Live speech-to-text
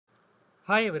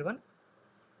Hi everyone.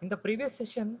 In the previous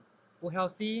session, we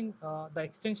have seen the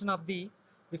extension of the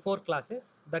before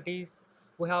classes. That is,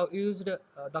 we have used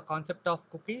the concept of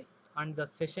cookies and the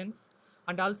sessions,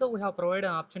 and also we have provided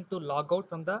an option to log out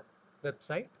from the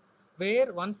website.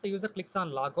 Where once the user clicks on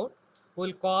logout, we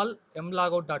will call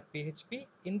mlogout.php.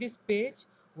 In this page,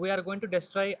 we are going to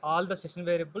destroy all the session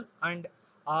variables and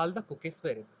all the cookies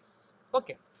variables.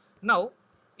 Okay. Now,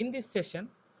 in this session,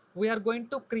 we are going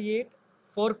to create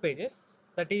four pages.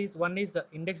 That is, one is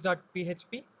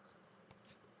index.php.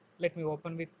 Let me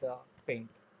open with paint.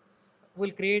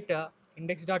 We'll create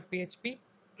index.php.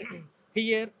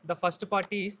 Here the first part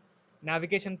is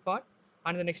navigation part,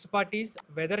 and the next part is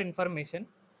weather information,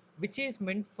 which is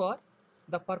meant for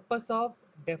the purpose of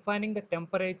defining the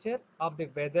temperature of the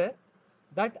weather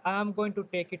that I am going to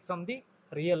take it from the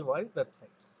real world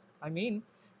websites. I mean,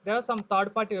 there are some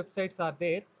third party websites are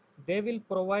there. They will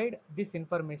provide this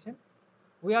information.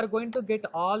 We are going to get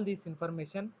all this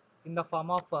information in the form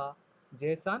of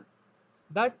JSON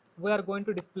that we are going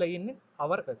to display in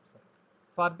our website.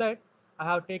 For that, I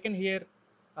have taken here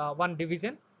one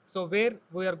division. So where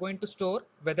we are going to store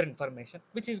weather information,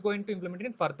 which is going to implement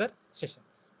in further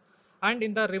sessions. And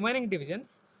in the remaining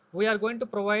divisions, we are going to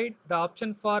provide the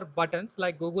option for buttons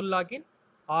like Google login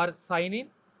or sign in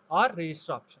or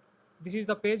register option. This is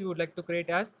the page we would like to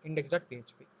create as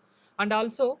index.php. And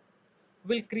also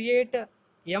we'll create a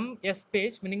ms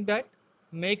page, meaning that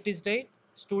make this date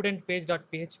student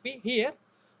page.php. Here,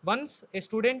 once a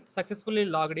student successfully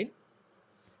logged in,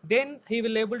 then he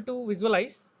will able to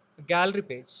visualize a gallery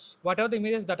page. Whatever the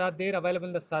images that are there available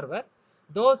in the server,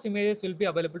 those images will be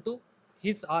available to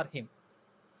his or him.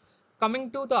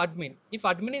 Coming to the admin, if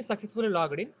admin is successfully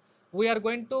logged in, we are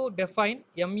going to define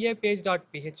ma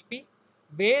page.php,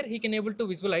 where he can able to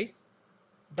visualize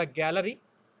the gallery,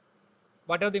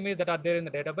 whatever the images that are there in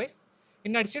the database.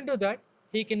 In addition to that,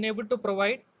 he can able to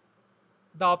provide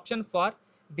the option for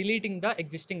deleting the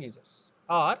existing users,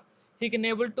 or he can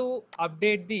able to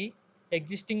update the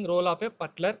existing role of a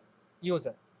particular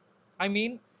user. I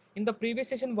mean, in the previous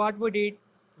session, what we did,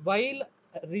 while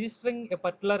registering a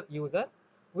particular user,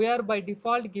 we are by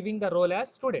default giving the role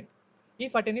as student.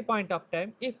 If at any point of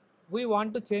time, if we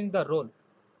want to change the role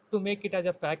to make it as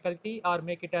a faculty or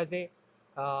make it as a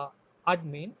uh,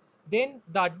 admin, then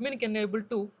the admin can able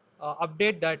to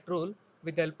update that role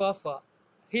with the help of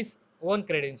his own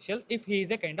credentials if he is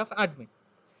a kind of admin,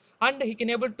 and he can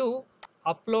able to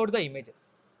upload the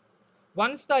images.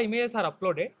 Once the images are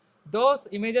uploaded, those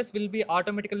images will be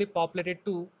automatically populated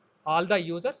to all the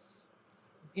users,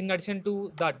 in addition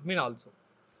to the admin also,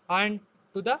 and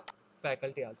to the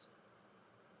faculty also.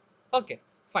 Okay,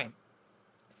 fine.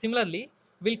 Similarly,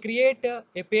 we'll create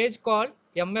a page called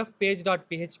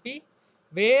mfpage.php,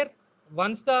 where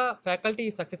once the faculty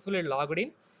is successfully logged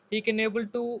in, he can able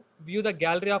to view the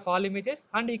gallery of all images,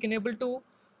 and he can able to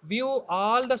view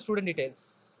all the student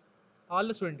details,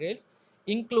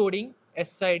 including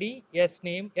SID, S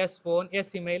name, S phone,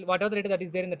 S email, whatever data that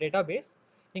is there in the database,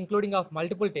 including of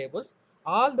multiple tables.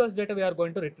 All those data we are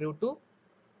going to retrieve to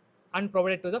and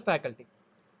provided to the faculty,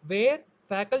 where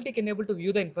faculty can able to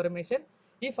view the information.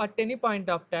 If at any point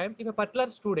of time, if a particular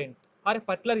student or a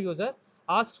particular user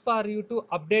asks for you to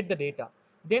update the data,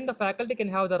 then the faculty can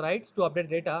have the rights to update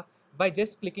data by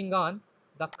just clicking on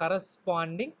the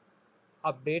corresponding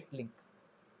update link,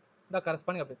 the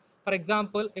corresponding update. For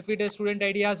example, if it is student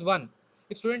id as 1,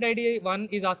 if student id 1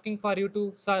 is asking for you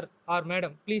to, sir or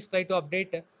madam, please try to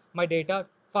update my data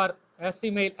for s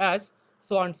email as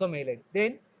so and so mail id,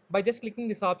 then by just clicking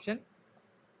this option,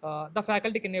 the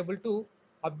faculty can able to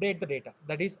update the data.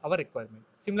 That is our requirement.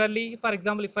 Similarly, for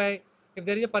example, if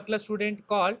there is a particular student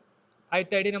called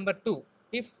id number 2,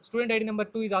 if student id number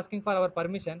 2 is asking for our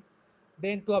permission,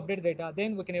 then to update data,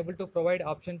 then we can able to provide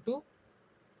option to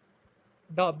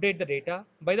the update the data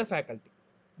by the faculty.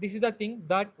 This is the thing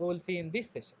that we will see in this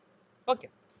session. Okay,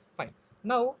 fine.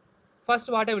 Now, first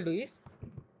what I will do is,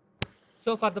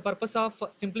 so for the purpose of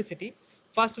simplicity,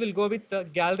 first we'll go with the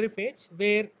gallery page,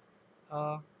 where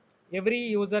uh, every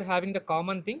user having the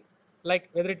common thing, like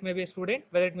whether it may be a student,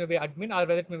 whether it may be admin, or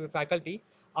whether it may be faculty,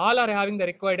 all are having the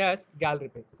required as gallery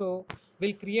page. So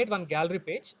we'll create one gallery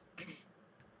page.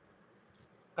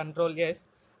 Control yes.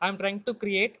 I'm trying to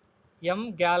create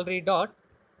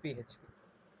mgallery.php.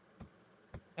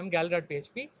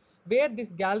 mgallery.php, where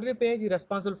this gallery page is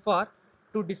responsible for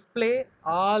to display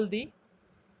all the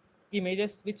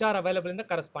images which are available in the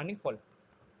corresponding folder.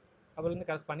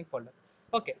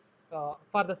 Okay.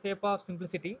 For the sake of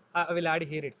simplicity, I will add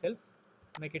here itself.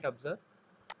 Make it observe.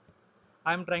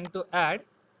 I am trying to add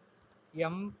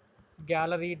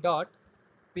mgallery.php.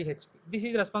 This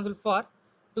is responsible for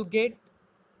to get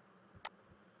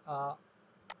uh,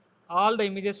 all the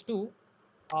images to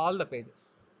all the pages.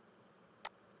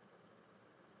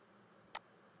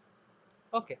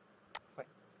 Okay,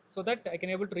 fine. So that I can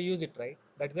able to reuse it, right?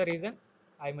 That's the reason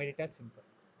I made it as simple.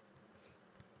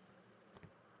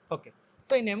 Okay.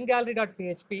 So in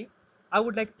mgallery.php, I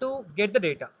would like to get the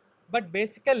data, but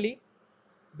basically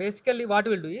what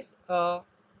we'll do is,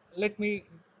 let me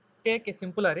take a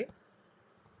simple array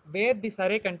where this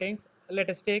array contains, let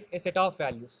us take a set of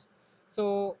values.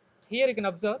 So here you can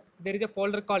observe there is a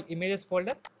folder called images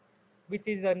folder, which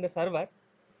is on the server,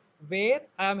 where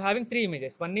I am having three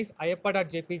images. One is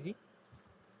ayappa.jpg,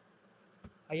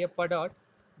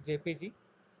 ayappa.jpg.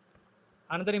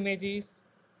 Another image is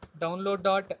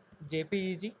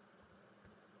download.jpeg.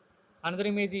 Another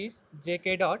image is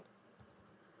jk dot,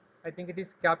 I think it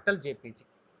is capital JPG.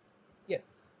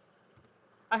 Yes,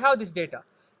 I have this data.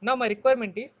 Now my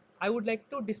requirement is I would like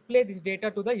to display this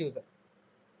data to the user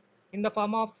in the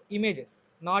form of images,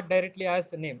 not directly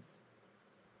as names.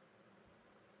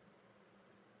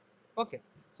 Okay.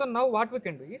 So now what we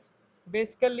can do is,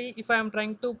 basically if I am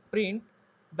trying to print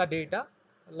the data,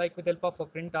 like with help of a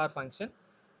print r function,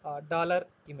 dollar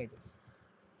images.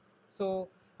 So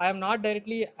I am not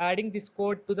directly adding this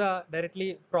code to the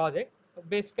directly project.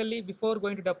 Basically before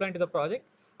going to deploy into the project,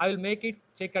 I will make it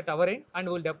check at our end and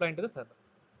will deploy into the server.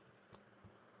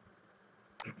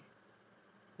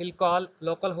 We'll call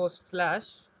localhost slash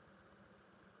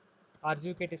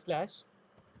rgkt slash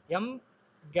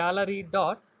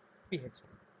mgallery.php.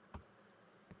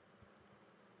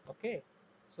 Okay,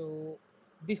 so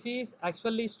this is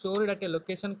actually stored at a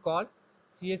location called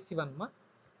csc1 ma.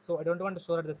 So I don't want to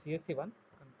store at the csc1.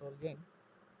 Control n.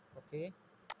 Okay,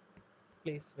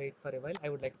 please wait for a while. I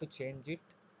would like to change it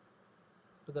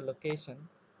to the location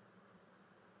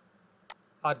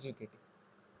rgkt.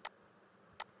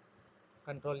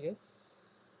 Control yes.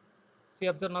 See,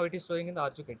 observe, now it is showing in the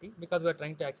rgkt because we are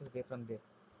trying to access there from there.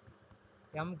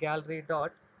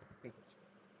 mgallery.php.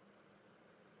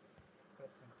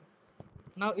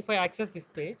 Now if I access this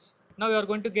page, now you are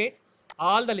going to get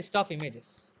all the list of image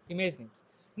names.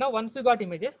 Now once you got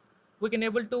images, we can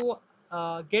able to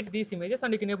get these images,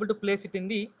 and you can able to place it in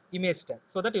the image tag,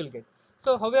 so that you will get.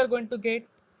 So how we are going to get,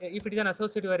 if it is an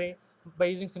associative array, by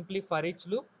using simply for each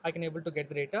loop, I can able to get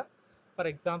the data. For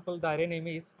example, the array name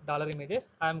is dollar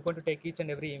images. I am going to take each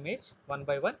and every image one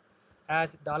by one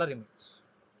as dollar image.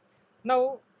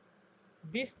 Now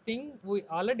this thing we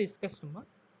already discussed,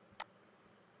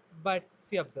 but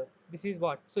see, observe, this is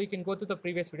what, so you can go to the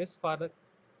previous videos for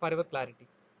our clarity.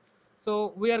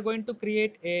 So we are going to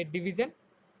create a division,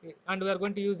 and we are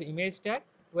going to use image tag.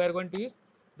 We are going to use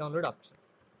download option.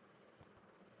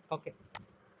 Okay,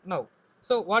 now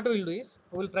so what we will do is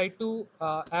we will try to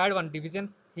add one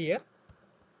division here,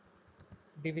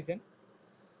 division,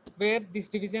 where this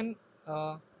division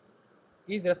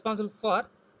is responsible for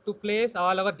to place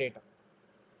all our data.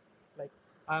 Like,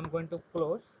 I am going to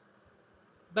close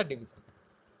the division.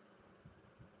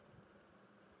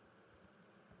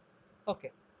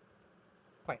 Okay,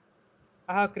 fine.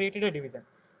 I have created a division.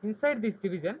 Inside this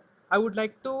division, I would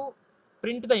like to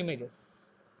print the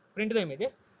images. Print the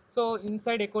images. So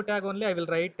inside echo tag only, I will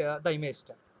write the image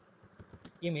tag.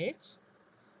 Image.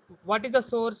 What is the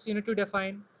source you need to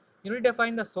define? You need to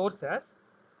define the source as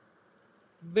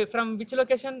from which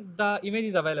location the image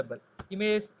is available.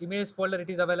 Image folder it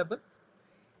is available.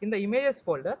 In the images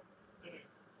folder,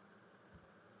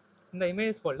 in the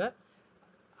images folder,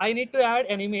 I need to add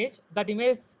an image. That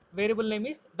image variable name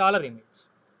is dollar image.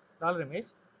 Dollar image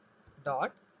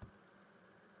dot.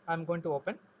 I am going to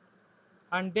open,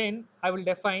 and then I will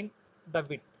define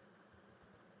the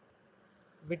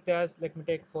width as, let me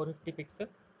take 450 pixel,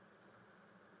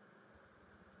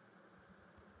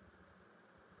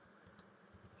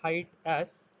 height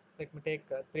as, let me take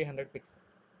 300 pixel.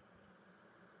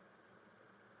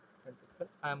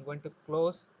 I am going to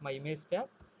close my image tab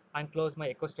and close my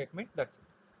echo statement. That's it.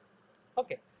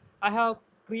 Okay, I have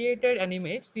created an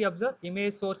image. See, observe,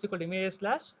 image source equal to image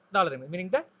slash dollar image, meaning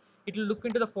that it will look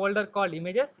into the folder called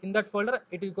images. In that folder,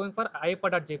 it is going for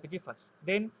ayappa.jpg first,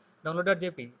 then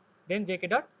download.jpg, then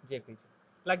jk.jpg.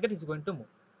 Like that is going to move.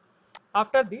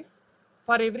 After this,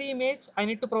 for every image, I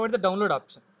need to provide the download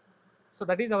option. So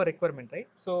that is our requirement, right?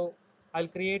 So I'll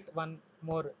create one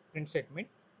more print statement,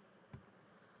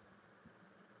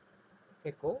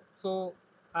 echo. So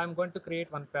I'm going to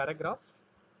create one paragraph.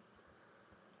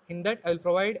 In that, I will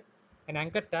provide an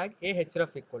anchor tag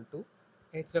ahref equal to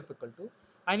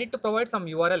I need to provide some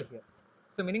URL here.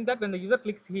 So meaning that when the user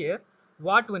clicks here,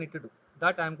 what we need to do,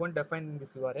 that I am going to define in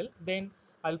this URL. Then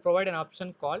I'll provide an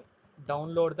option called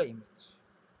download the image.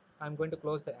 I'm going to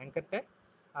close the anchor tag.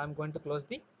 I'm going to close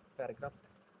the paragraph,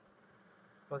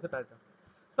 close the paragraph.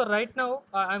 So right now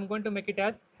I'm going to make it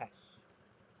as hash,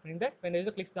 meaning that when the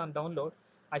user clicks on download,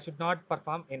 I should not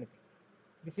perform anything.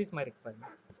 This is my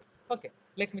requirement. Okay,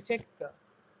 let me check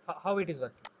how it is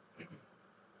working.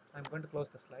 I'm going to close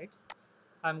the slides.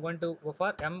 I'm going to go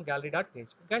for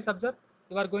mgallery.php. Guys, observe,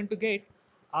 you are going to get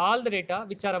all the data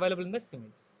which are available in this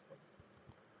images.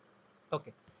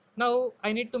 Okay, now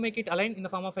I need to make it align in the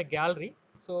form of a gallery.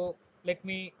 So let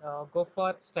me go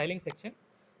for styling section.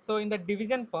 So in the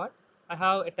division part, I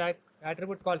have a tag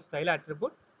attribute called style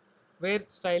attribute, where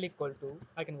style equal to,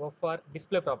 I can go for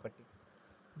display property.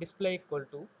 Display equal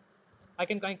to, I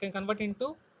can convert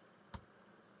into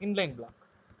inline block,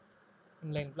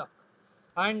 inline block,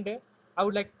 and I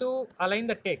would like to align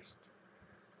the text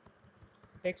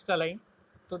align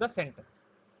to the center,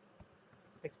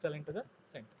 text align to the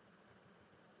center.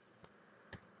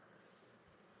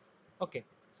 Okay,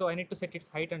 so I need to set its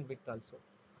height and width also.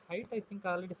 Height I think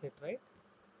I already set, right?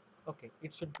 Okay,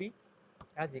 it should be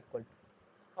as equal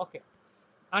to. Okay,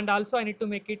 and also I need to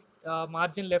make it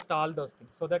margin left, all those things,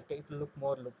 so that it will look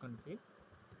more look and feel.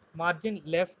 Margin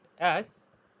left as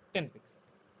 10 pixel.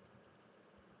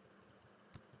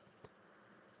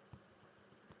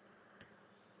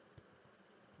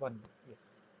 1,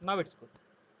 yes, now it's good.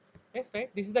 Yes, right,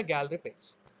 this is the gallery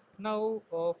page. Now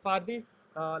for this,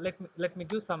 let me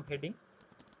give some heading.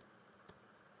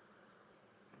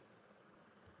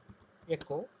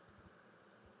 Echo,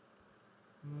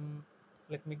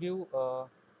 let me give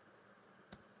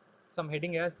some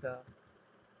heading as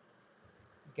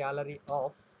gallery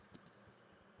of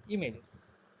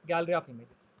images, gallery of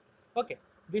images. Okay,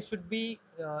 this should be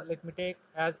let me take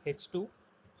as h2,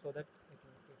 so that it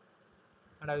will take,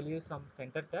 and I will use some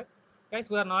center tag. Guys,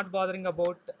 we are not bothering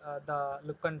about the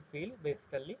look and feel.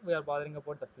 Basically we are bothering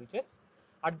about the features.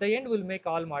 At the end we'll make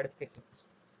all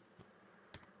modifications.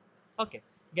 Okay,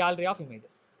 gallery of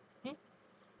images.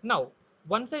 Now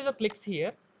once user clicks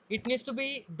here, it needs to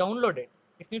be downloaded.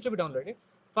 It needs to be downloaded.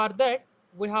 For that,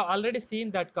 we have already seen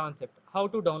that concept, how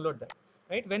to download that,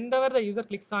 right? Whenever the user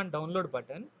clicks on download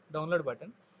button,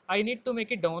 I need to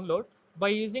make it download by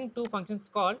using two functions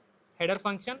called header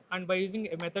function, and by using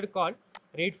a method called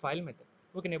read file method.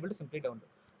 We can able to simply download.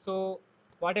 So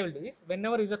what I will do is,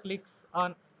 whenever user clicks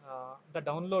on the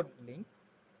download link,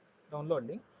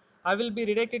 I will be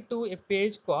redirected to a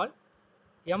page called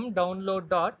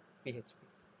mdownload.php,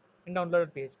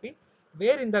 mdownload.php,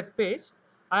 where in that page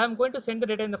I am going to send the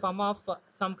data in the form of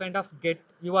some kind of get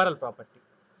URL property.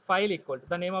 File equal to,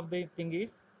 the name of the thing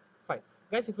is file.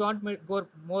 Guys, if you want go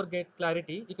more get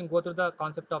clarity, you can go through the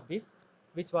concept of this,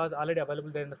 which was already available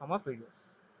there in the form of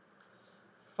videos.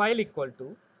 File equal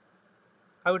to,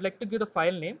 I would like to give the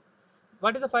file name.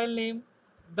 What is the file name?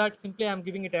 That simply I am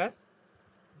giving it as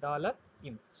dollar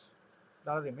image.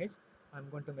 Dollar image. I am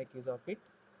going to make use of it.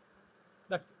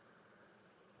 That's it.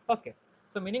 Okay,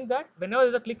 so meaning that whenever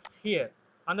user clicks here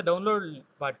on the download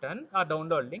button or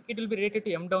download link, it will be related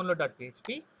to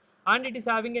mdownload.php, and it is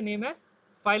having a name as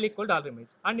file equal $image.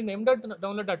 And in the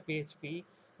mdownload.php, we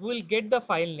will get the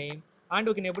file name, and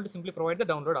we can able to simply provide the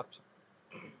download option.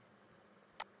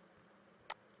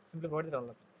 Simply provide the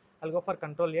download option. I'll go for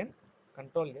Control N,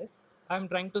 Control S. I am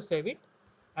trying to save it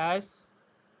as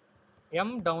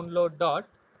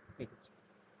mdownload.php.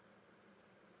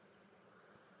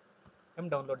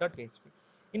 mdownload.php.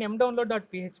 In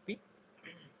mdownload.php,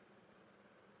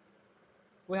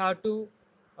 we have to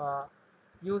uh,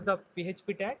 use the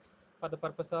PHP tags for the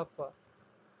purpose of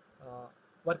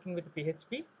working with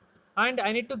PHP, and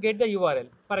I need to get the URL.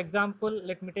 For example,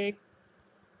 let me take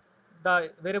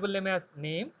the variable name as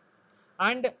name,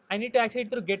 and I need to access it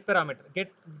through get parameter,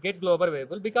 get global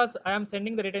variable, because I am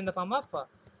sending the data in the form of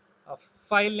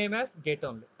file name as get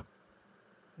only,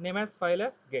 name as file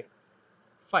as get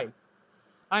file.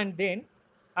 And then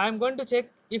I am going to check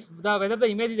if the whether the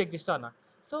image is exist or not.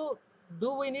 So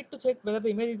do we need to check whether the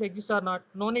image is exist or not?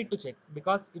 No need to check,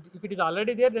 because if it is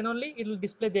already there, then only it will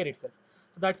display there itself.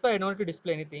 So that's why I don't need to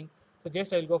display anything. So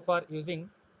just I will go for using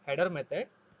header method,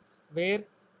 where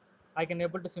I can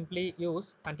able to simply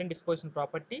use content disposition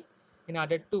property in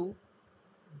order to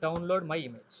download my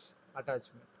image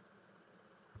attachment.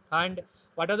 And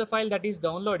whatever the file that is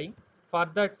downloading, for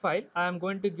that file I am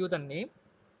going to give the name,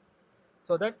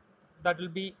 so that that will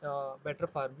be better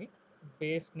for me.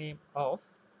 Base name of,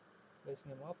 base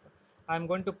name of, I am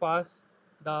going to pass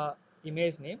the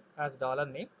image name as dollar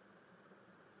name,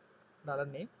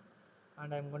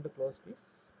 and I am going to close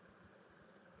this.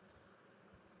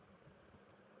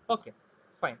 Okay,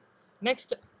 fine.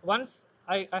 Next, once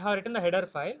I have written the header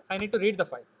file, I need to read the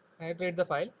file. I need to read the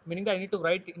file, meaning that I need to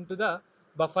write into the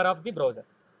buffer of the browser.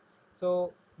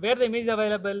 So where the image is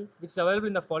available, which is available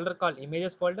in the folder called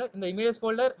images folder. In the images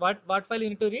folder, what file you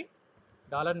need to read?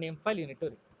 Dollar name file you need to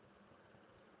read.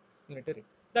 You need to read.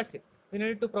 That's it. We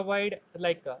need to provide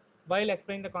like while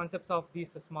explaining the concepts of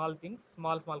these small things,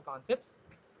 small concepts,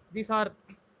 these are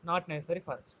not necessary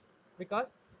for us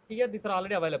because here these are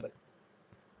already available.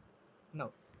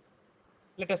 Now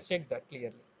let us check that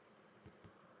clearly.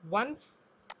 Once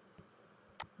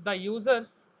the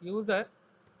user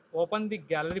open the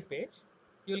gallery page,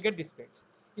 you will get this page.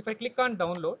 If I click on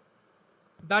download,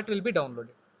 that will be downloaded.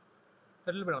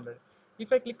 That will be downloaded.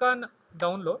 If I click on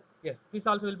download, yes, this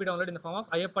also will be downloaded in the form of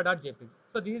ayappa.jpg.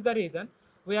 So this is the reason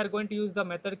we are going to use the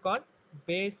method called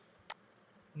base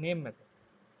name method.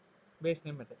 Base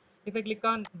name method. If I click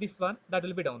on this one, that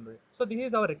will be downloaded. So this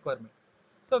is our requirement.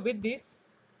 So uh, with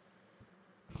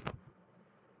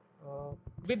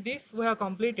this we have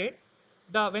completed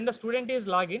the when the student is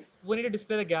login, we need to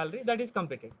display the gallery that is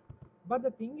completed. But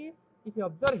the thing is, if you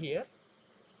observe here,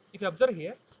 if you observe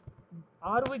here,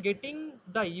 are we getting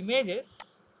the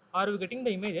images? Are we getting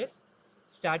the images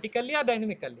statically or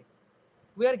dynamically?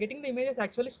 We are getting the images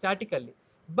actually statically,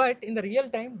 but in the real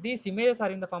time, these images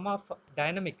are in the form of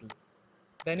dynamically.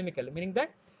 Dynamically, meaning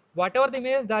that whatever the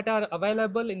images that are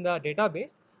available in the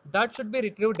database, that should be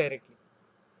retrieved directly.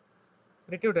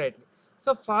 Retrieved directly.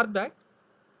 So for that,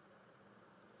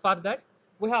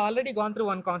 we have already gone through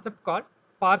one concept called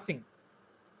parsing.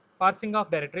 Parsing of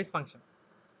directories function.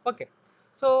 Okay,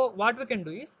 so what we can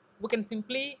do is we can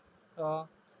simply uh,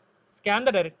 scan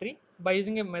the directory by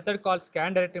using a method called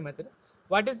scan directory method.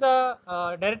 What is the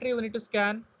directory we need to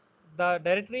scan? The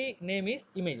directory name is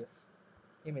images.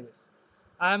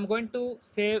 I am going to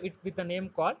save it with the name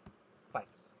called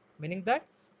files, meaning that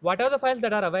whatever the files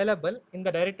that are available in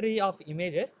the directory of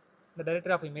images,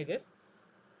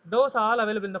 those are all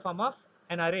available in the form of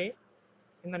an array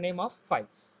in the name of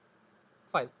files.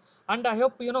 And I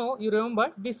hope you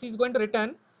remember this is going to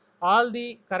return all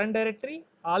the current directory,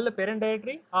 all the parent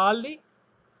directory, all the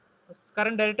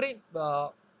current directory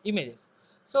images.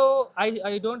 So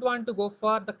I don't want to go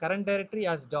for the current directory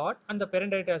as dot and the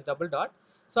parent directory as double dot.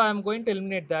 So I am going to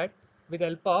eliminate that with the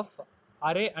help of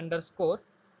array underscore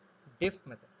diff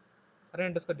method. Array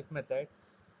underscore diff method.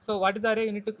 So what is the array?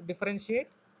 You need to differentiate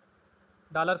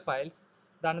dollar files.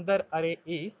 The another array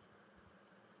is,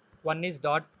 one is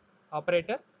dot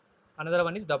operator, another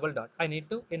one is double dot. I need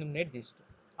to eliminate these two,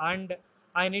 and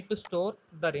I need to store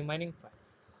the remaining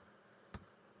files.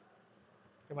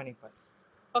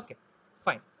 Okay,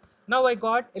 fine. Now I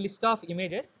got a list of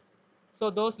images. So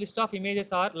those list of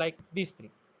images are like these three.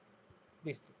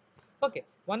 Okay,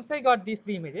 once I got these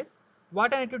three images,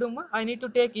 what I need to do? I need to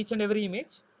take each and every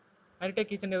image. I need to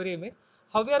take each and every image.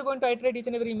 How we are going to iterate each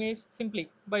and every image? Simply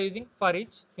by using for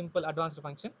each simple advanced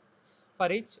function.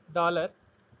 For each dollar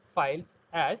files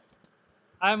as,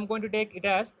 I am going to take it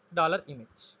as dollar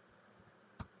image.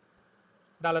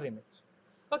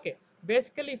 Okay,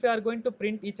 basically if you are going to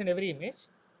print each and every image,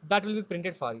 that will be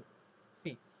printed for you.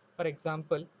 See, for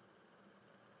example,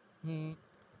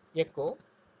 echo,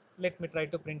 let me try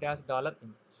to print as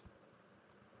 $image.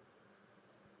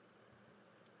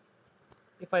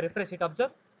 If I refresh it, observe,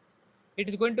 it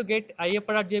is going to get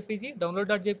iappa.jpg,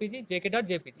 download.jpg,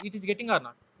 jk.jpg. It is getting or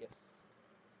not? Yes,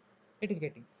 it is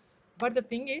getting. But the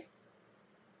thing is,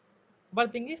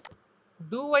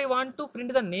 do I want to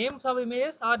print the names of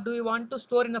images or do you want to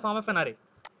store in the form of an array?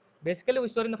 Basically, we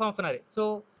store in the form of an array.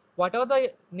 So whatever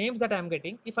the names that I am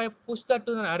getting, if I push that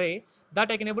to an array,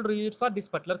 that I can able to use it for this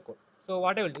particular code. So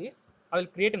what I will do is, I will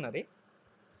create an array.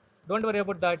 Don't worry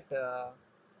about that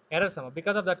error sum.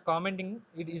 Because of that commenting,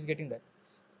 it is getting that.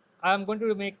 I am going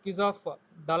to make use of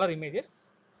dollar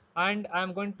images, and I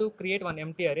am going to create one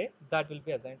empty array that will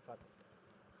be assigned for that.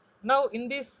 Now in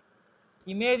this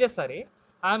images array,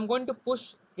 I am going to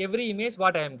push every image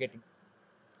what I am getting.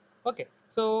 Okay,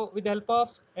 so with the help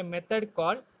of a method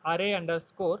called array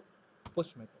underscore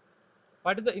push method.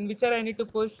 What is the in which array I need to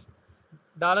push?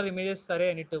 Dollar images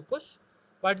array I need to push.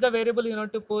 What is the variable you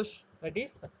need to push? That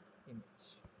is image.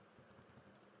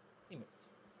 Image.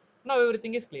 Now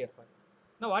everything is clear for you.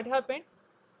 Now what happened?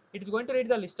 It is going to read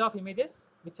the list of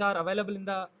images which are available in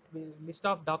the list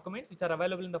of documents which are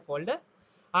available in the folder,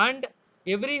 and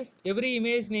every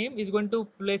image name is going to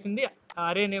place in the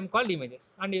array name called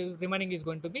images, and remaining is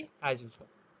going to be as usual.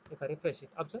 If I refresh it,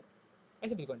 observe,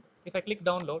 as it is going to. If I click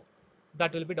download,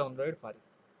 that will be downloaded for you.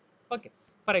 Okay.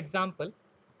 For example,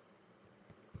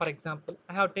 I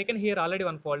have taken here already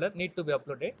one folder need to be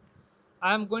uploaded.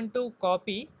 I am going to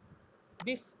copy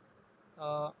this.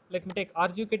 Let me take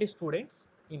RGKT students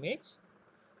image,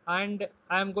 and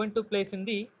I am going to place in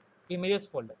the images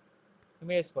folder.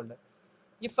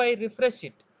 If I refresh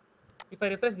it, If I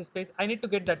refresh this page, I need to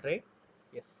get that, right?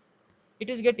 Yes, it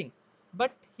is getting.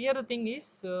 But here the thing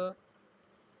is,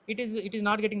 it is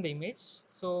not getting the image,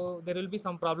 so there will be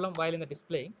some problem while in the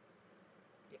displaying.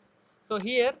 Yes. So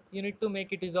here you need to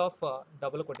make it use of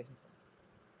double quotations.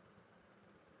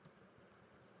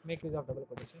 Make use of double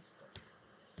quotations.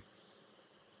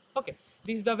 Okay,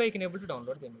 this is the way you can able to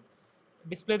download the images,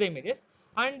 display the images,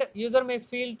 and user may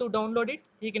feel to download it.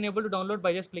 He can able to download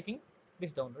by just clicking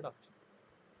this download option.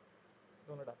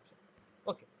 Download option.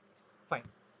 Okay, fine.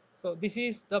 So this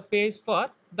is the page for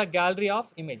the gallery of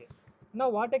images. Now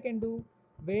what I can do,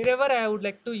 wherever I would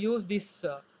like to use this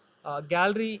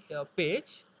gallery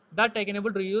page, that I can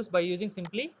able to use by using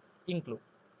simply include,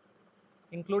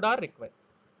 include or require.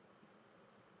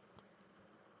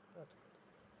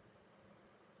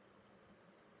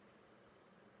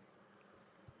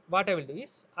 What I will do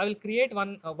is I will create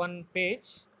one page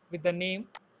with the name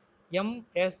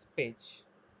MS page.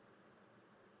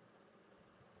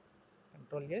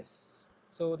 Control yes.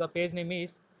 So the page name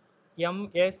is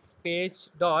MS page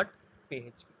dot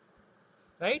php.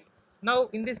 Right now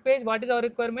in this page, what is our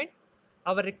requirement?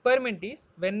 Our requirement is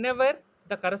whenever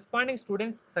the corresponding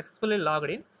students successfully logged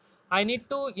in, I need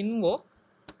to invoke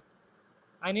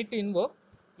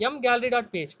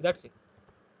mgallery.php. That's it.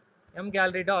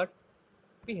 Mgallery.php.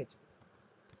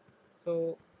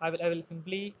 So I will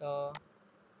simply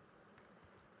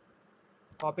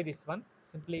copy this one.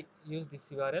 Simply use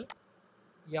this URL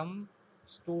m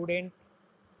student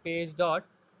page dot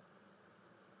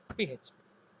php.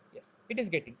 Yes, it is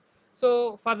getting.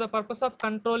 So for the purpose of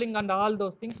controlling and all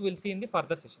those things, we'll see in the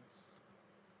further sessions.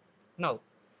 Now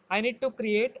I need to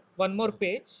create one more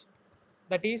page,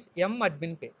 that is m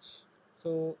admin page.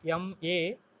 So ma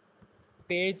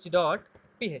page dot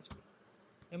php.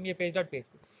 Ma page dot php.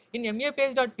 In ma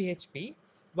page dot php,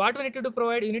 what we need to do,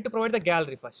 provide, you need to provide the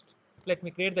gallery first. Let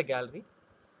me create the gallery.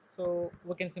 So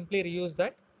we can simply reuse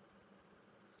that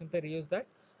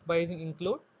by using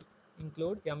include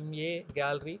ma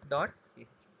gallery dot php.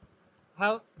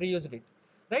 Have reused it,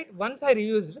 right? Once I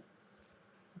reused,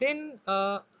 then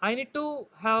I need to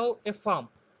have a form.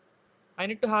 I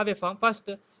need to have a form first.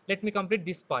 Let me complete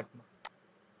this part.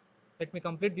 Let me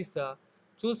complete this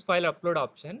choose file upload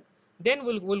option. Then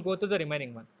we'll go to the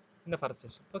remaining one in the first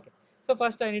session. Okay, so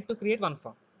first I need to create one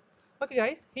form. Okay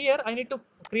guys, here I need to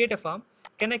create a form.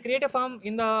 Can I create a form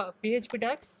in the PHP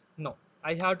tags? No,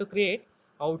 I have to create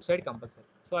outside compulsory.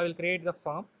 So I will create the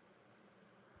form.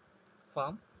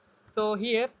 So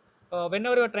here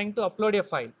whenever you are trying to upload a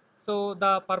file, so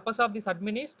the purpose of this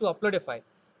admin is to upload a file.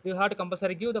 You have to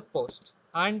compulsory give the post,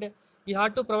 and you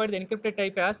have to provide the encrypted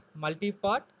type as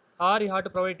multi-part, or you have to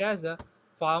provide it as a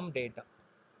form data.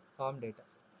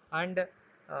 And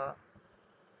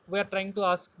we are trying to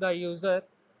ask the user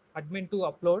admin to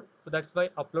upload, so that's why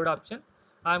upload option.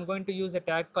 I am going to use a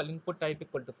tag called input type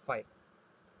equal to file,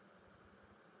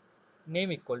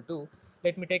 name equal to,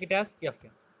 let me take it as fn.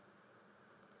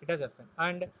 It has fn,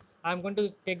 and I am going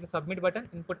to take the submit button,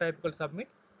 input type equal submit,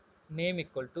 name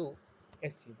equal to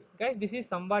sub. Guys, this is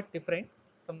somewhat different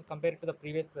from compared to the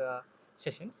previous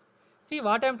sessions. See,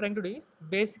 what I am trying to do is,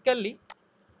 basically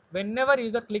whenever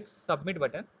user clicks submit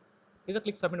button,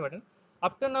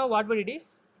 up to now what we did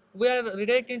is, we are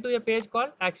redirecting to a page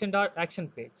called action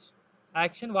page,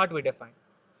 action what we define.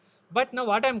 But now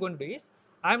what I'm going to do is,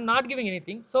 I'm not giving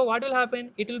anything. So what will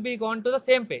happen? It will be gone to the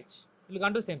same page. It will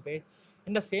gone to the same page.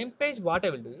 In the same page, what I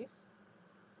will do is,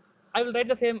 I will write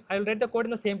the code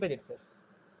in the same page itself.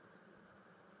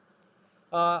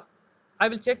 Uh, I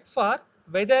will check for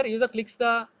whether user clicks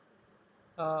the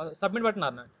submit button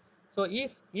or not. So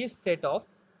if is set of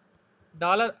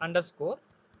dollar underscore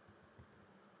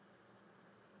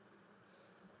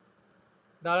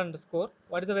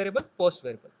what is the variable? Post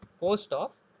variable. Post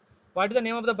of, what is the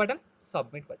name of the button?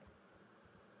 Submit button.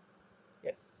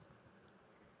 Yes.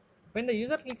 When the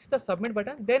user clicks the submit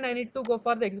button, then I need to go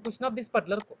for the execution of this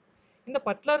particular code. In the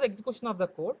particular execution of the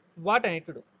code, what I need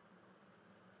to do?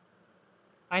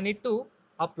 I need to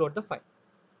upload the file.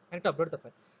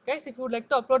 Guys, if you would like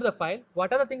to upload the file,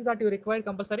 what are the things that you require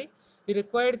compulsory? You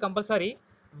required compulsory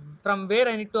from where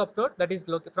I need to upload, that is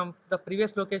from the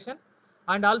previous location,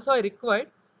 and also I required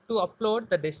to upload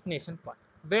the destination part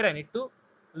where I need to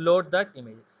load that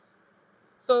images.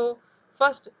 So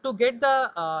first, to get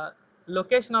the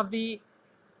location of the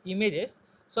images,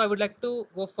 so I would like to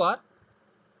go for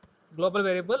global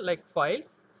variable like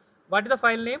files. What is the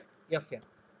file name? Fn.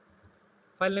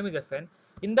 File name is fn.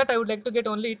 In that I would like to get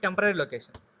only temporary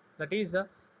location, that is a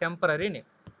temporary name.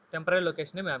 Temporary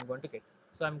location name I am going to get.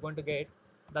 So I am going to get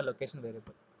the location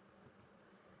variable.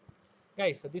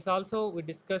 Guys, so this also we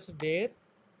discussed there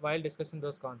while discussing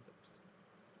those concepts.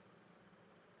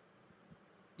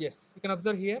 Yes, you can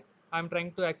observe here. I'm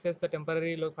trying to access the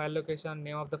temporary file location,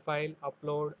 name of the file,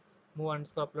 upload, move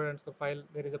underscore upload underscore file.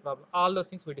 There is a problem. All those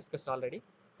things we discussed already.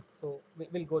 So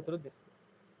we'll go through this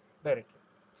directly.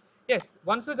 Yes,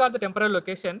 once we got the temporary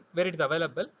location where it is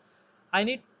available, I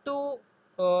need to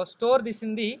store this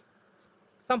in the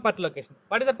some particular location.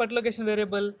 What is the particular location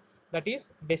variable? That is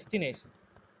destination.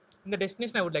 In the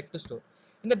destination, I would like to store.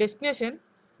 In the destination,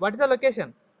 what is the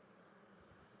location?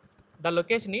 The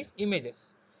location is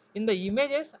images. In the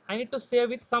images, I need to save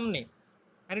with some name.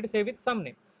 I need to save with some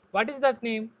name. What is that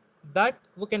name? That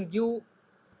we can give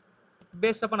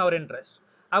based upon our interest.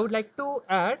 I would like to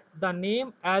add the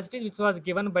name as it is, which was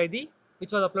given by the,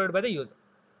 which was uploaded by the user.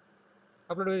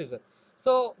 Uploaded by the user.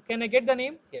 So can I get the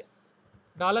name? Yes.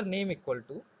 Dollar name equal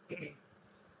to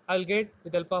I will get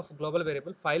with help of global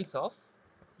variable files of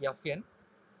fn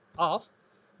of,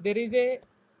 there is a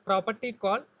property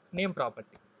called name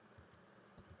property.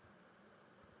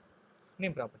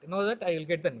 Name property. Now that I will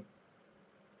get the name.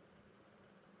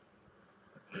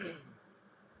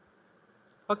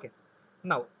 Okay.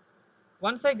 Now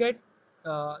once I get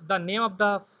the name of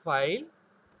the file,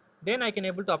 then I can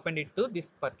able to append it to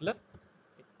this particular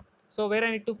thing. So where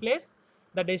I need to place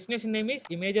the destination name is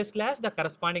images slash the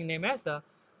corresponding name as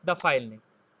the file name.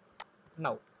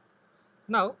 Now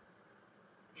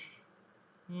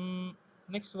Mm,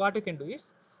 next, what you can do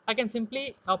is I can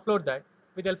simply upload that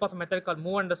with the help of a method called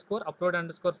move underscore upload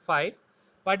underscore file.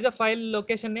 What is the file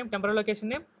location name? Temporal location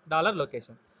name? Dollar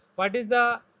location. What is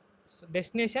the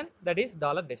destination? That is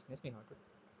dollar destination. You have to do.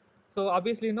 So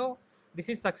obviously, no, this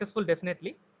is successful.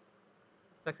 Definitely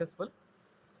successful.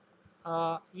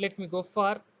 Let me go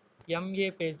for ma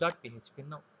page.php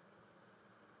now.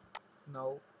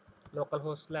 Now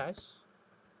localhost slash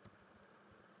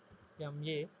ma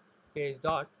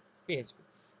page.php.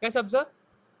 Guys, observe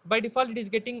by default it is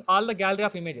getting all the gallery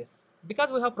of images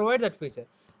because we have provided that feature,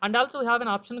 and also we have an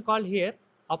option called here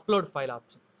upload file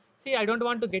option. See, I don't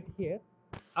want to get here.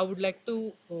 I would like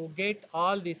to get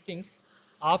all these things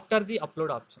after the upload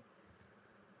option.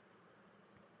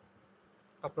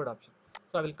 Upload option.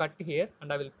 So I will cut here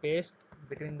and I will paste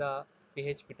between the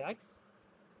php tags.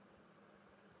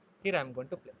 Here I am going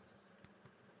to place.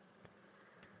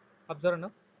 Observe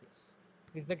now. Yes,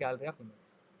 this is the gallery of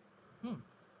images. Hmm.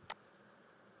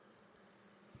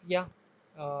 Yeah.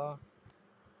 uh,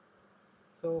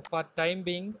 so for time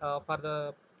being, for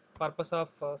the purpose of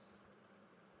some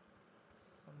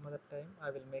other time,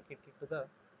 I will make it to the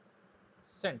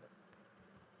center.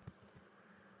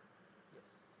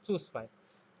 Yes, choose file.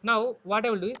 Now what I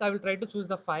will do is I will try to choose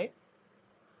the file.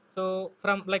 So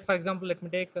from, like for example, let me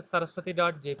take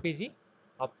saraswati.jpg,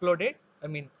 uploaded, I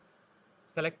mean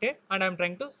selected, and I am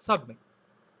trying to submit.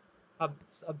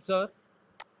 Observe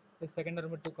the second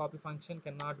element to copy function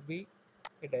cannot be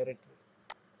a directory.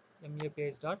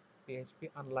 ma.php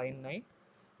on line 9,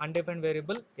 undefined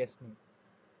variable yes name.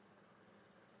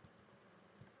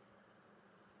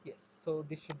 Yes, so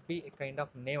this should be a kind of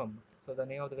name. So the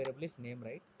name of the variable is name,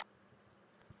 right?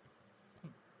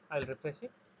 I'll refresh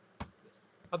it.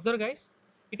 Yes, observe guys,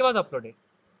 it was uploaded.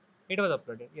 It was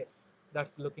uploaded. Yes,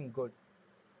 that's looking good.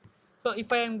 So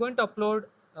if I am going to upload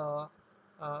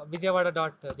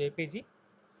vijayawada.jpg,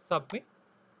 submit.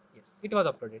 Yes, it was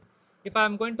uploaded. If I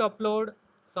am going to upload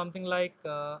something like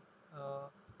uh,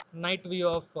 night view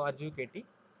of RGKT,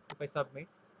 if I submit,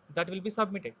 that will be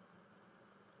submitted.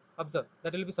 Observe,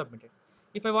 that will be submitted.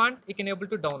 If I want, you can able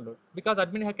to download, because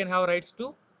admin can have rights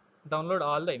to download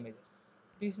all the images.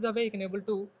 This is the way you can able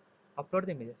to upload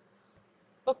the images.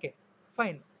 Okay,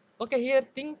 fine. Okay, here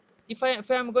think, if I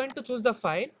am going to choose the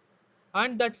file,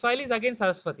 and that file is again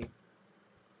Saraswati,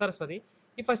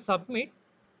 if I submit,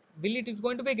 will it is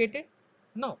going to be getted?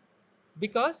 No,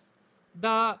 because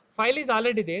the file is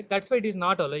already there, that's why it is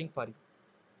not allowing for you.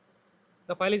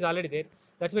 The file is already there,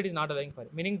 that's why it is not allowing for you.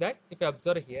 Meaning that if you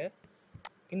observe here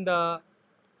in the,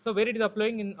 so where it is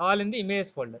applying in all in the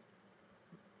images folder,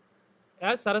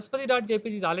 as saraswati.jpg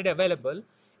is already available,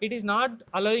 it is not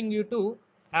allowing you to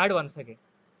add once again.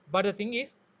 But the thing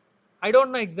is, I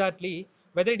don't know exactly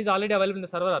whether it is already available in the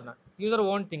server or not. User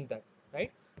won't think that,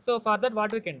 right? So for that,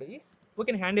 what we can do is we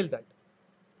can handle that.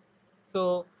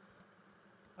 So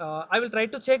I will try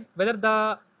to check whether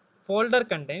the folder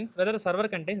contains, whether the server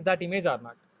contains that image or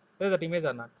not, whether that image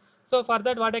or not. So for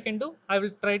that, what I can do, I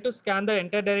will try to scan the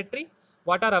entire directory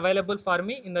what are available for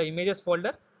me in the images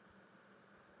folder,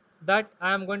 that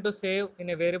I am going to save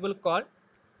in a variable called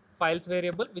files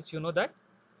variable, which you know that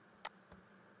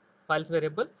files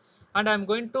variable, and I am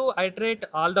going to iterate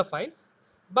all the files.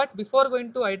 But before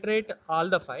going to iterate all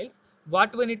the files,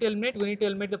 What we need to eliminate? We need to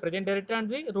eliminate the present directory and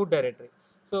the root directory.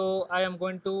 So I am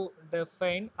going to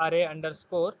define array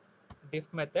underscore diff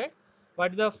method.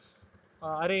 What is the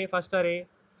array? First array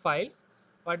files.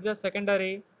 What is the second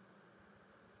array?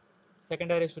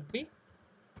 Second array should be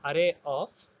array of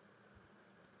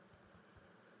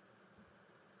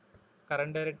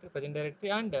current directory, present directory,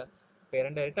 and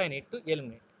parent directory. I need to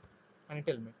eliminate. I need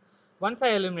to eliminate. Once I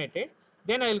eliminate it,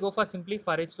 then I will go for simply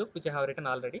for each loop, which I have written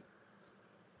already.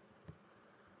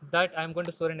 That I am going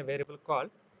to store in a variable called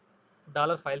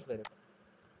 $files variable.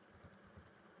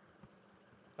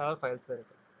 $files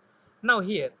variable. Now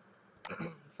here,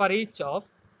 for each of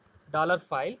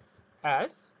 $files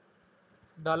as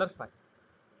 $file,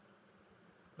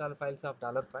 $files of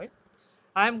 $file,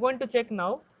 I am going to check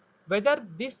now whether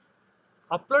this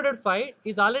uploaded file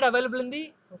is already available in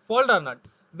the folder or not.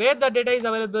 Where the data is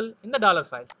available in the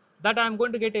 $files. That I am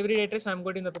going to get every data. So I am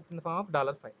going to in the form of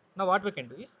 $file. Now what we can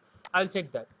do is I will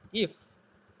check that if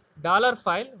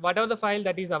 $file, whatever the file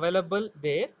that is available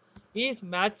there, is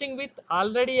matching with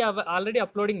already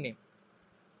uploading name.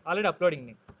 Already uploading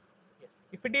name. Yes.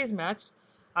 If it is matched,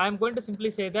 I am going to simply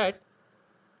say that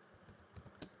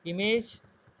image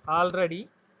already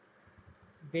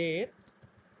there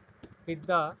with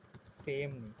the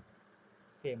same name.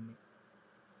 Same name.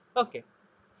 Okay,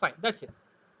 fine. That's it.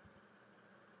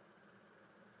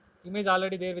 Image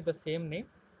already there with the same name.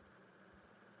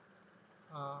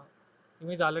 Uh,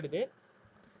 Image already there.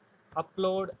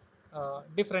 Upload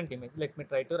different image. Let me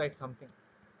try to write something.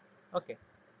 Okay,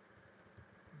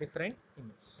 different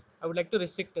image. I would like to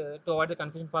restrict to avoid the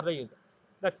confusion for the user.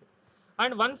 That's it.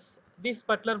 And once this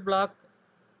particular block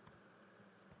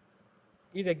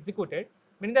is executed,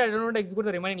 meaning that I don't want to execute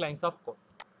the remaining lines of code.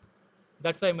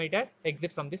 That's why I made as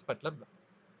exit from this particular block.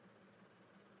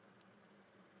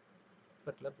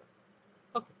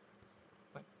 Okay,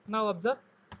 fine. Now observe,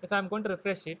 if I am going to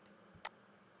refresh it,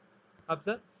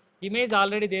 observe, image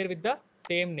already there with the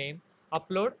same name,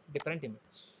 upload different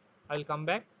image. I will come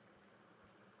back.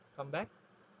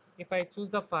 If I choose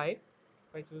the file,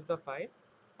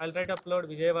 I'll try to upload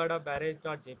Vijayawada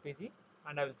barrage.jpg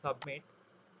and I will submit.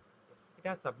 Yes, it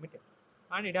has submitted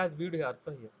and it has viewed here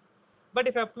also here. But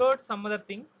if I upload some other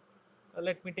thing,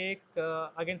 let me take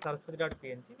again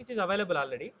saraswati.png, which is available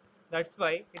already. That's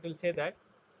why it will say that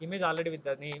image already with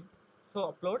the name.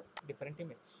 So upload different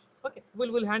image. Okay,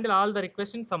 we'll handle all the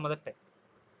requests in some other time.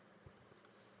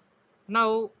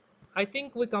 Now I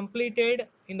think we completed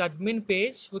in the admin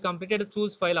page. We completed the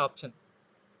choose file option.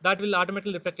 That will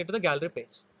automatically reflect it to the gallery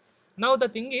page. Now the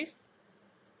thing is,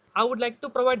 I would like to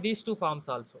provide these two forms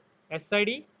also.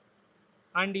 SID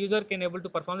and user can able to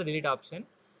perform the delete option,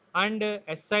 and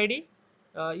SID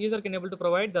user can able to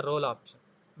provide the role option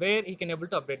where he can able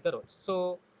to update the roles.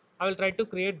 So I will try to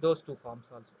create those two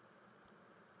forms also.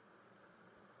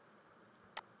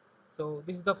 So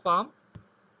this is the form.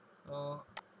 Uh,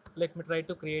 Let me try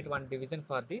to create one division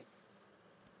for this.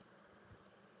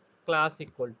 Class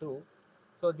equal to.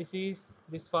 So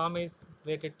this form is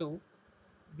related to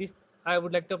this. I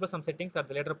would like to apply some settings at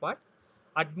the later part.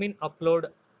 Admin upload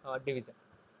division.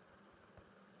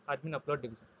 Admin upload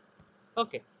division.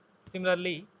 Okay.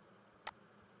 Similarly,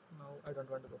 now I don't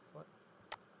want to go for.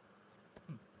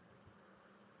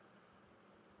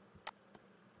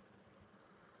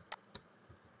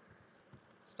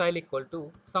 Style equal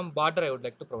to some border I would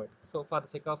like to provide. So for the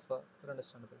sake of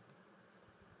understandability,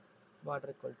 border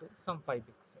equal to some 5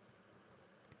 pixel.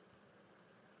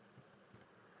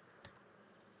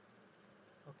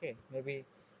 Okay, maybe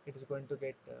it is going to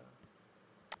get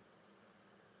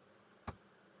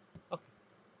okay.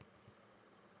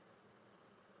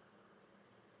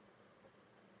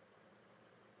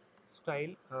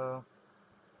 Style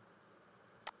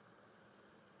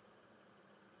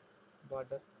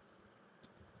border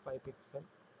 5 pixel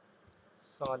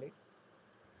solid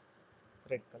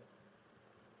red color.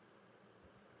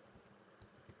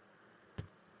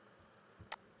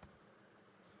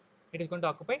 It is going to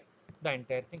occupy the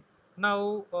entire thing.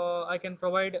 Now I can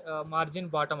provide margin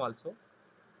bottom also.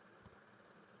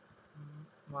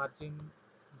 Margin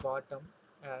bottom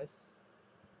as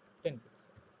 10 pixel.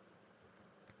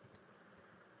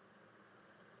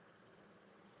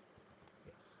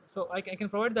 Yes. So I can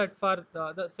provide that for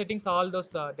the settings all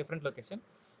those different location.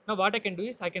 Now what I can do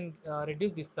is I can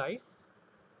reduce this size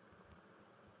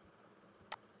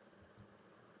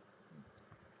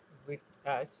width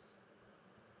as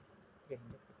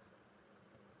 300 pixel.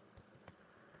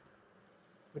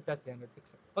 Width as 300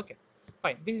 pixel. Okay,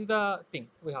 fine. This is the thing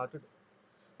we have to do.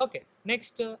 Okay,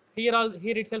 next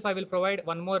here itself I will provide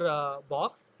one more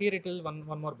box. Here it will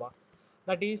one more box.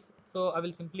 That is, so I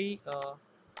will simply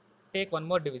take one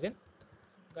more division.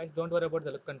 guys, don't worry about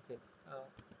the look and feel.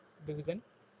 Division,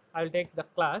 I will take the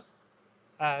class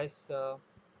as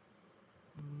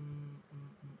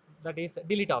that is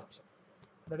delete option.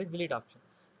 That is delete option,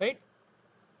 right?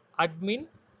 Admin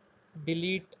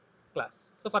delete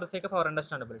class. So for the sake of our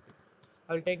understandability,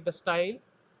 I will take the style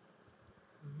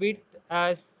width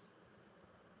as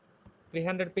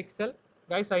 300 pixel.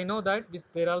 Guys, I know that this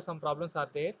there are some problems are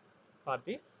there for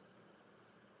this.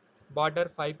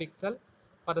 Border 5 pixel.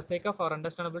 For the sake of our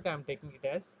understandability, I am taking it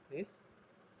as this.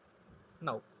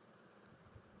 Now,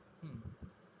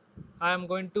 I am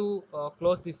going to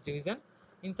close this division.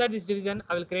 Inside this division,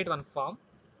 I will create one form.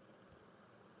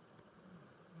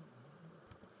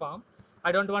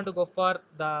 I don't want to go for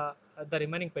the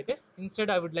remaining pages. Instead,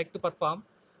 I would like to perform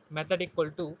method equal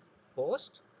to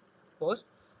post,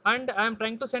 and I am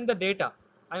trying to send the data.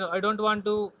 I don't want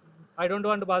to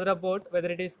bother about whether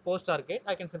it is post or get.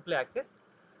 I can simply access.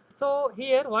 So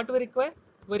here, what we require?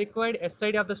 We required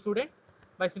SID of the student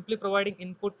by simply providing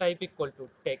input type equal to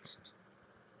text.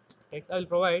 I will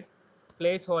provide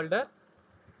placeholder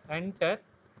enter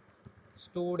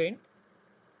student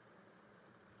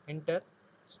enter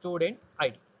student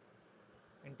ID.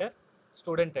 Enter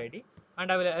student ID, and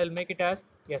I will make it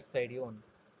as SID only.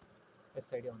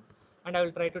 SID only, and I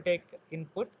will try to take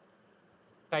input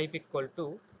type equal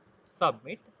to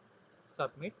submit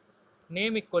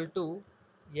name equal to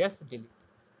delete.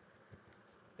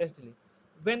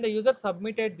 When the user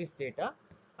submitted this data,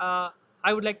 uh,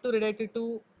 I would like to redirect it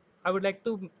to I would like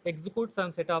to execute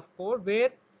some set of code where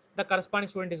the corresponding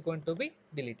student is going to be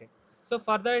deleted. So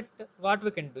for that, what we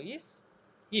can do is,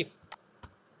 if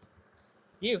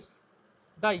if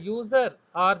the user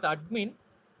or the admin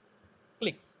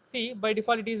clicks. See, by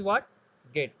default it is what?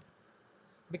 Get.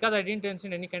 Because I didn't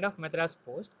mention any kind of method as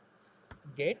post.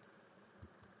 Get.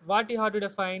 What you have to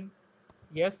define?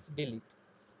 Yes, delete.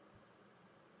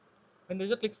 When the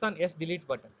user clicks on yes delete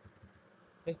button,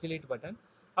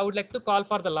 I would like to call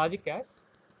for the logic as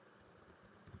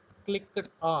clicked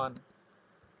on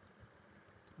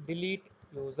delete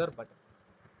user button.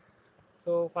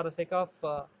 So for the sake of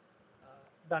the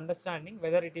understanding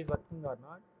whether it is working or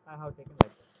not, I have taken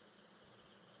like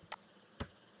that.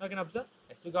 Now you can observe.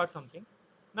 Yes, we got something.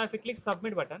 Now if you click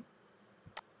submit button,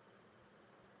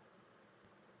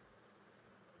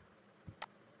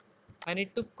 I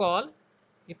need to call.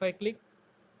 If I click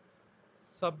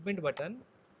submit button,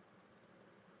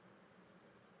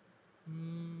 mm,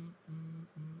 mm, mm,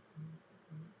 mm,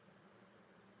 mm,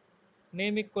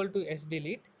 name equal to s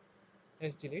delete,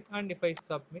 and if I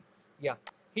submit, yeah,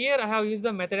 here I have used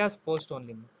the method as post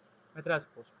only. Method as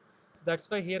post. So that's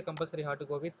why here compulsory have to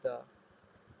go with the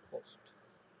post.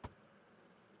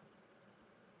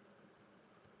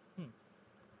 Hmm.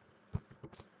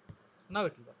 Now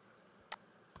it will work.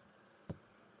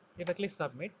 If I click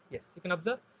submit, yes, you can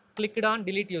observe clicked on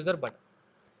delete user button.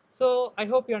 So I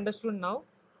hope you understood now.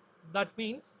 That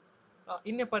means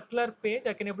in a particular page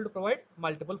I can able to provide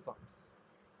multiple forms.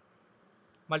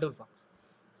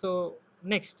 So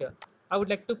next, I would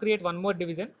like to create one more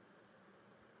division.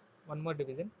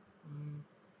 Mm,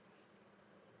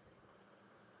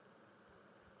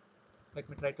 Let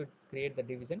me try to create the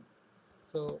division.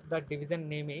 So that division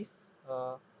name is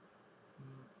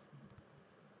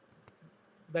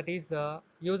that is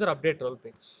user update role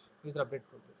page.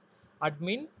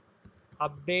 Admin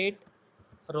update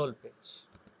role page.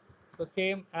 So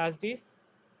same as this,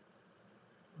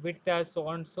 width as so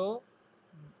and so.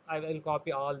 I will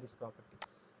copy all these properties.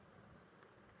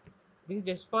 This is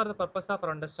just for the purpose of our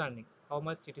understanding how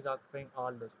much it is occupying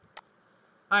all those things.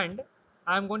 And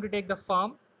I am going to take the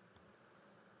form.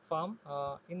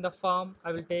 In the form,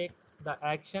 I will take the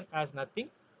action as nothing,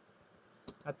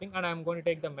 and I am going to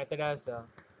take the method as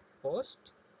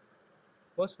post.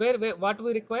 Where what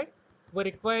we required? We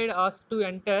required us to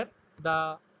enter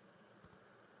the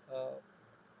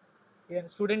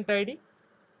student ID,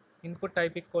 input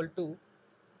type equal to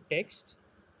text.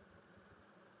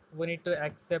 We need to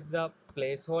accept the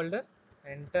placeholder,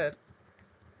 enter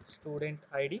student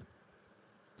ID,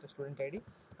 the student ID.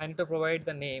 I need to provide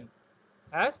the name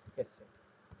as SL.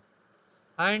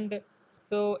 And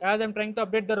so as I'm trying to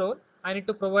update the role, I need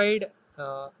to provide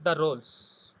the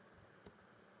roles.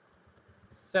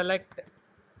 Select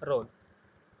role.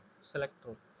 Select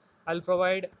role. I'll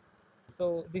provide.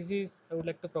 So this is I would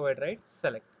like to provide, right?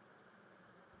 Select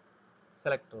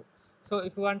role. So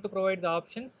if you want to provide the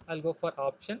options, I'll go for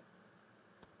option.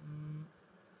 Mm,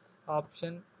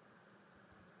 Option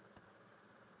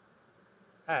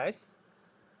as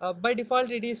by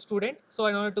default it is student, so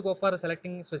I don't need to go for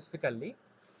selecting specifically.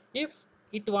 If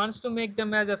it wants to make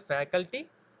them as a faculty,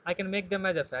 I can make them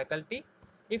as a faculty.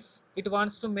 If it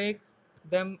wants to make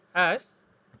them as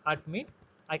admin,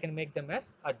 I can make them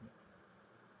as admin.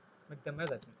 Make them as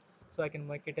admin. So I can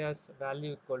make it as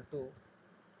value equal to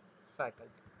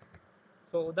faculty.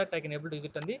 So that I can able to use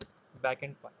it on the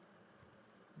backend part.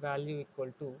 Value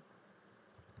equal to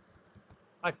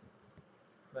admin.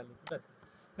 Value equal to admin.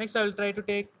 Next, I will try to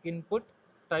take input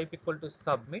type equal to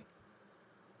submit.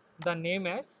 The name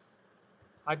as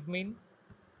admin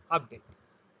update.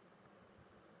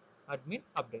 Admin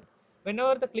update.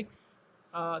 Whenever the clicks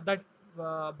that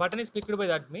button is clicked by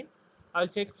the admin, I will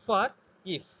check for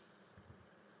if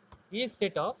is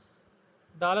set of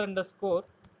dollar underscore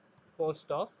post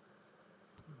of,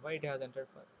 why it has entered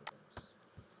for 2 times,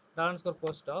 dollar underscore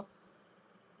post of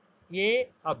a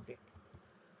update.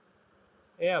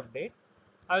 A update.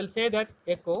 I will say that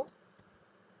echo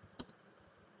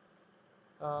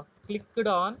clicked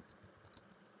on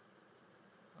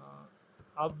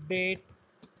update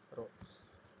roles.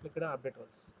 Clicked on update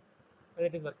roles. Whether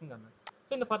it is working or not.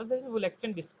 So in the further session, we will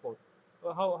extend this code.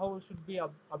 How should be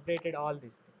updated all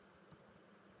these things.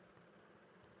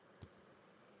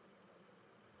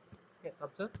 Yes,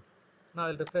 observe. Now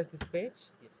I'll refresh this page.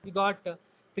 Yes, we got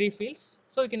 3 fields.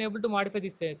 So we can able to modify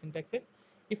this syntaxes.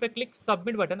 If I click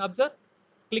submit button, observe,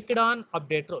 clicked on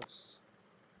update roles.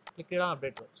 Clicked on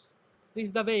update roles. This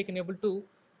is the way you can able to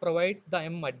provide the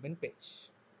admin page.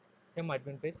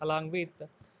 Admin page along with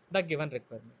the given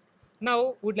requirement.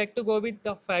 Now would like to go with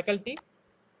the faculty.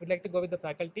 Would like to go with the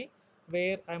faculty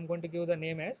where I am going to give the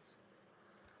name as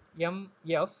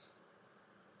mf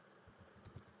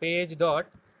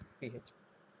page.php.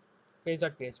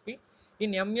 Page.php.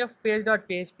 In mf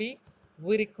page.php,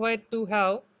 we require to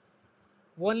have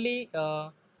only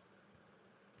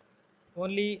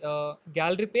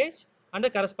gallery page and the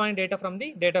corresponding data from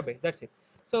the database. That's it.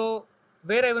 So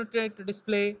where I want to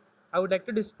display, I would like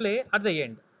to display at the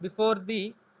end before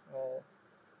the uh,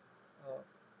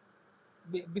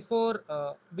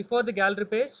 uh, before the gallery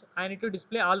page. I need to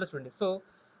display all the students. So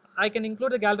I can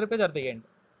include the gallery page at the end.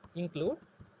 Include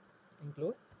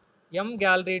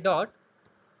mgallery.php.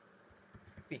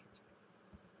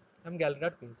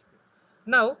 mgallery.php.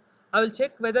 Now I will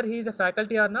check whether he is a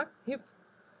faculty or not. If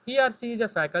he or she is a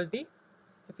faculty,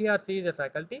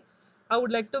 I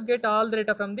would like to get all the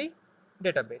data from the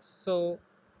database. So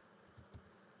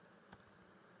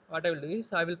what I will do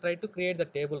is I will try to create the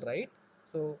table, right?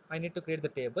 So I need to create the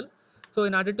table. So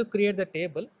in order to create the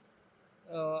table,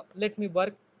 let me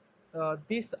work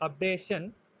this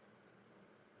updation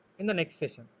in the next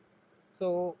session.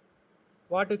 So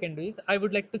what we can do is I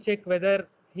would like to check whether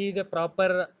he is a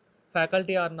proper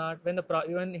faculty or not.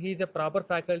 When he is a proper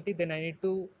faculty, then I need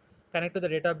to connect to the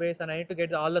database and I need to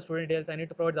get all the student details. I need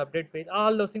to provide the update page.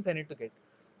 All those things I need to get.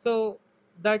 So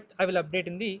that I will update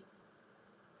in the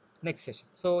next session.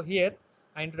 So here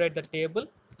I need to write the table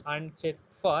and check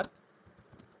for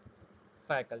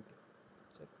faculty.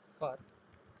 Check for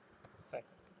faculty.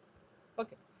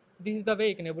 Okay. This is the way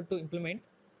you can able to implement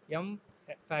m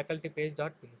faculty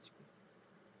page.php.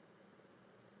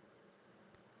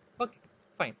 Okay,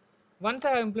 fine. Once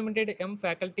I have implemented m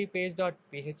faculty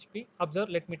page.php, observe.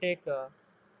 Let me take.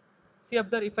 See,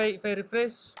 observe. If I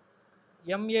refresh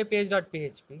ma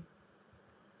page.php,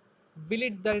 will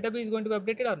it the database is going to be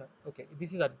updated or not? Okay,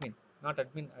 this is admin, not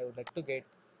admin. I would like to get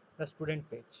the student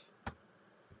page.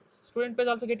 Student page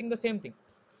also getting the same thing,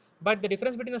 but the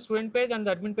difference between the student page and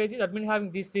the admin page is admin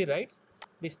having these 3 rights.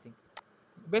 This thing,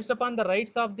 based upon the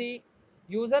rights of the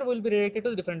user, will be redirected to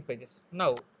the different pages.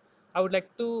 Now, I would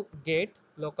like to get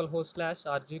localhost slash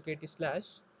rgkt slash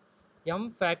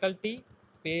m faculty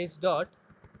page dot.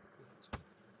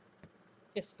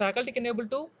 Yes, faculty can able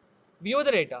to view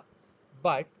the data,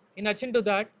 but in addition to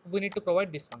that, we need to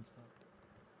provide this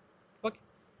functionality. Okay,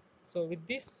 so with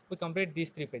this, we complete these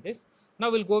 3 pages. Now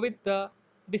we'll go with the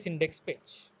this index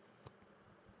page.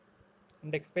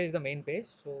 Index page is the main page.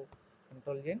 So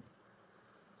control N.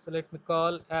 So let me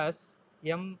call as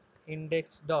m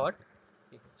index dot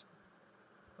php.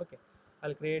 Okay,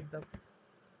 I'll create the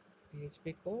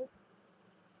PHP code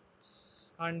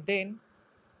and then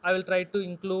I will try to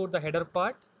include the header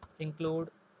part, include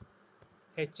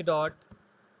h dot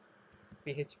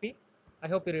php. I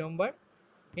hope you remember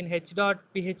in h dot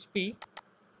php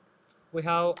we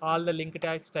have all the link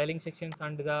tags, styling sections,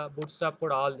 and the bootstrap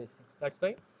code, all these things. That's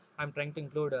why I'm trying to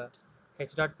include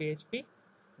h dot php.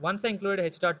 Once I include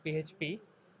h dot php,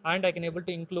 and I can able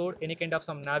to include any kind of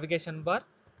some navigation bar,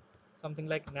 something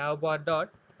like navbar dot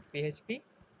php.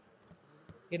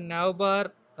 In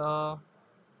navbar,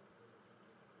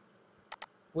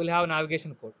 we'll have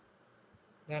navigation code.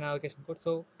 The navigation code.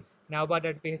 So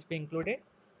navbar.php included.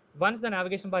 Once the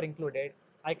navigation bar included,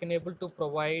 I can able to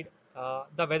provide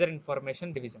the weather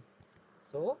information division.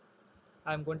 So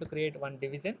I'm going to create one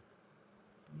division.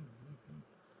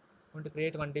 Going to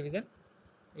create one division.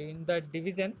 In the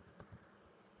division,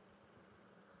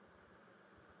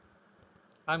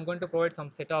 I'm going to provide some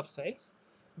set of styles,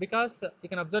 because you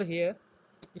can observe here,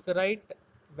 if you write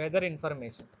weather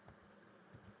information,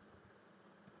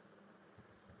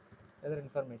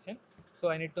 so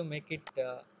I need to make it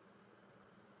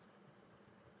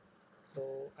so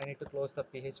I need to close the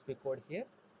PHP code here,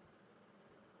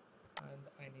 and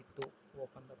I need to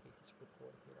open the PHP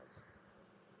code here also.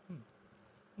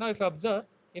 Now if you observe,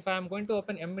 if I am going to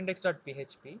open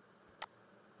mindex.php,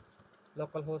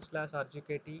 localhost slash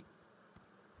rgkt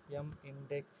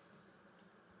mindex,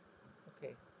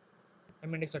 okay,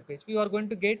 mindex.php, you are going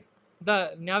to get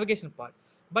the navigation part,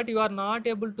 but you are not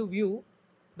able to view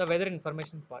the weather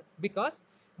information part, because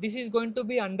this is going to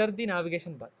be under the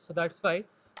navigation bar. So that's why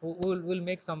we'll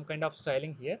make some kind of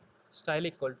styling here. Style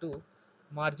equal to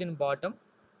margin bottom,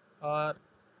 or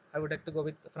I would like to go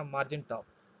with from margin top.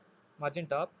 Margin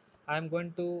top, I am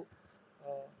going to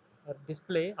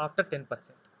display after 10%.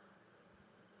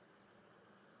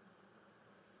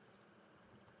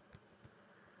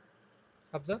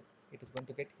 Observe, it is going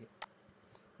to get here.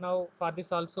 Now for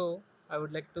this also, I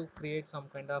would like to create some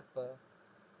kind of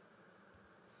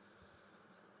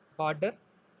border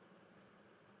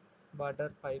 5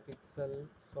 pixel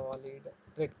solid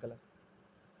red color,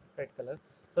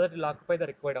 so that it will occupy the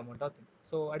required amount of thing.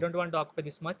 So I don't want to occupy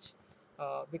this much,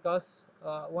 because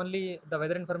only the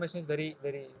weather information is very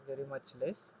much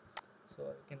less, so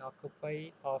I can occupy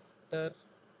after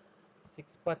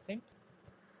 6%.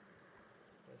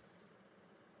 Yes,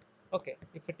 okay.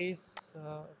 If it is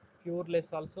pure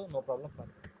less also, no problem for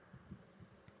me.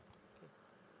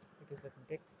 It is, let me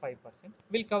take 5%.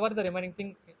 We'll cover the remaining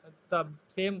thing, the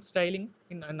same styling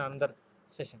in another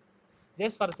session.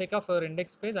 Just for the sake of our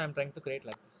index page, I am trying to create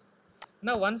like this.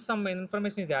 Now once some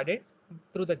information is added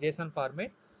through the JSON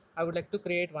format, I would like to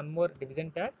create one more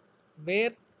division tag,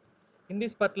 where in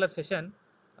this particular session,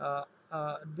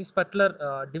 this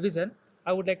particular division,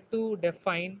 I would like to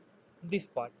define this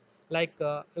part, like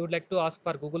I would like to ask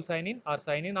for Google sign in or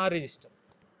register.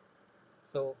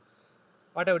 So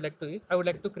what I would like to is, I would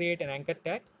like to create an anchor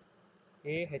tag,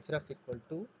 a href equal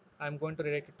to, I am going to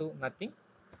redirect it to nothing.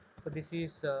 So this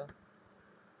is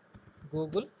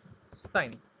Google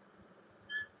sign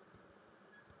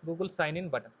in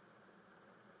button.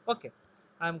 Okay,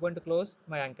 I am going to close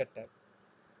my anchor tag,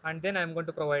 and then I am going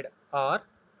to provide R.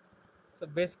 So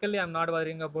basically I am not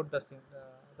worrying about the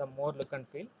more look and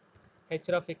feel.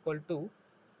 Href equal to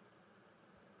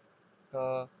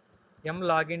uh,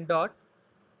 mlogin dot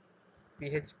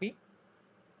php,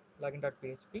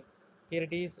 here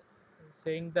it is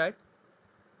saying that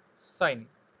sign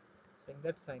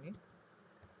in, sign in.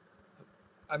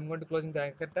 I'm going to closing the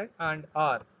anchor tag, and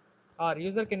R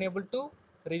user can able to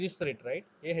register it, right?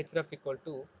 A href equal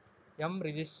to m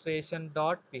registration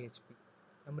dot php,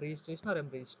 m registration or m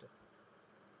register,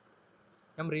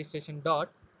 m registration dot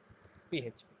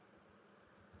php,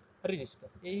 register.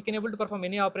 He can able to perform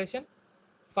any operation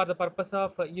for the purpose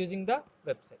of using the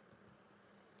website.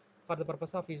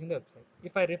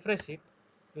 If I refresh it,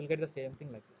 you will get the same thing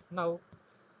like this. Now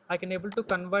I can able to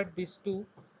convert this to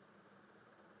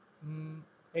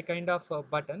a kind of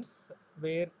buttons,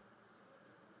 where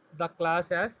the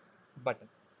class as button,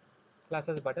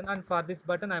 and for this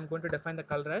button I am going to define the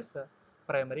color as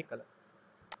primary color.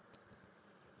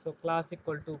 So class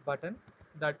equal to button,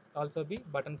 that also be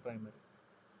button primary,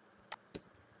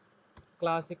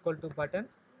 class equal to button,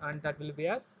 and that will be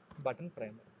as button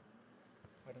primary.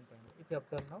 If you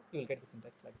observe now, you will get the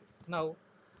syntax like this. Now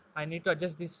I need to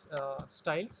adjust these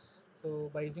styles. So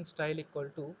by using style equal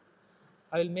to,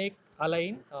 I will make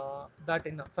align that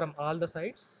in from all the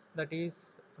sides, that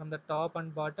is from the top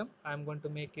and bottom. I am going to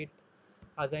make it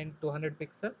assign 200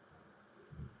 pixel,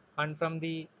 and from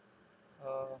the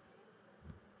uh,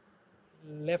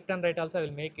 left and right also I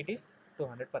will make it is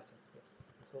 200%.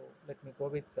 Yes, so let me go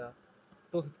with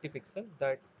 250 pixel,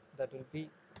 that will be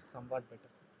somewhat better.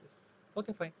 Yes,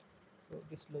 okay, fine. So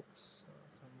this looks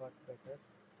somewhat better,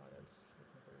 or else let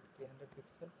me go with 300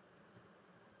 pixel.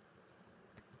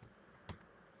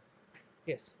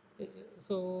 Yes,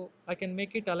 so I can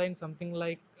make it align something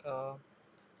like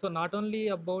so not only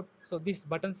about, so these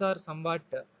buttons are somewhat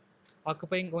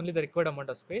occupying only the required amount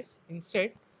of space.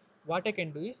 Instead, what I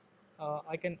can do is,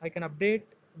 I can update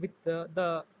with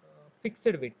the fixed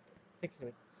width.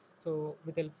 So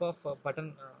with the help of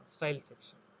button style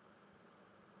section,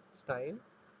 style,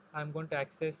 I'm going to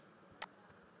access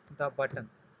the button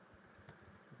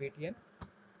btn,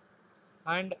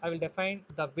 and I will define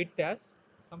the width as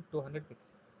some 200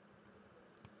 pixels.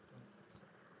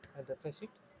 I'll refresh it.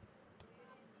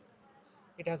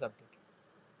 It has updated.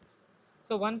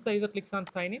 So once the user clicks on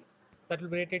sign in, that will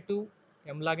be related to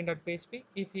mlogin.php.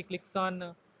 If he clicks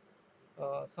on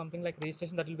something like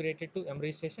registration, that will be related to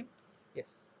mregistration.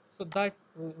 Yes. So that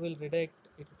will redirect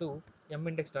it to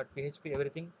mindex.php,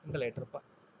 everything in the later part.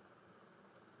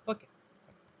 Okay.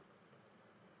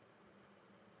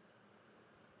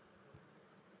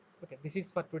 Okay. This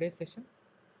is for today's session.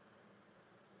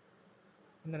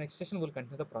 In the next session, we'll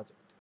continue the project.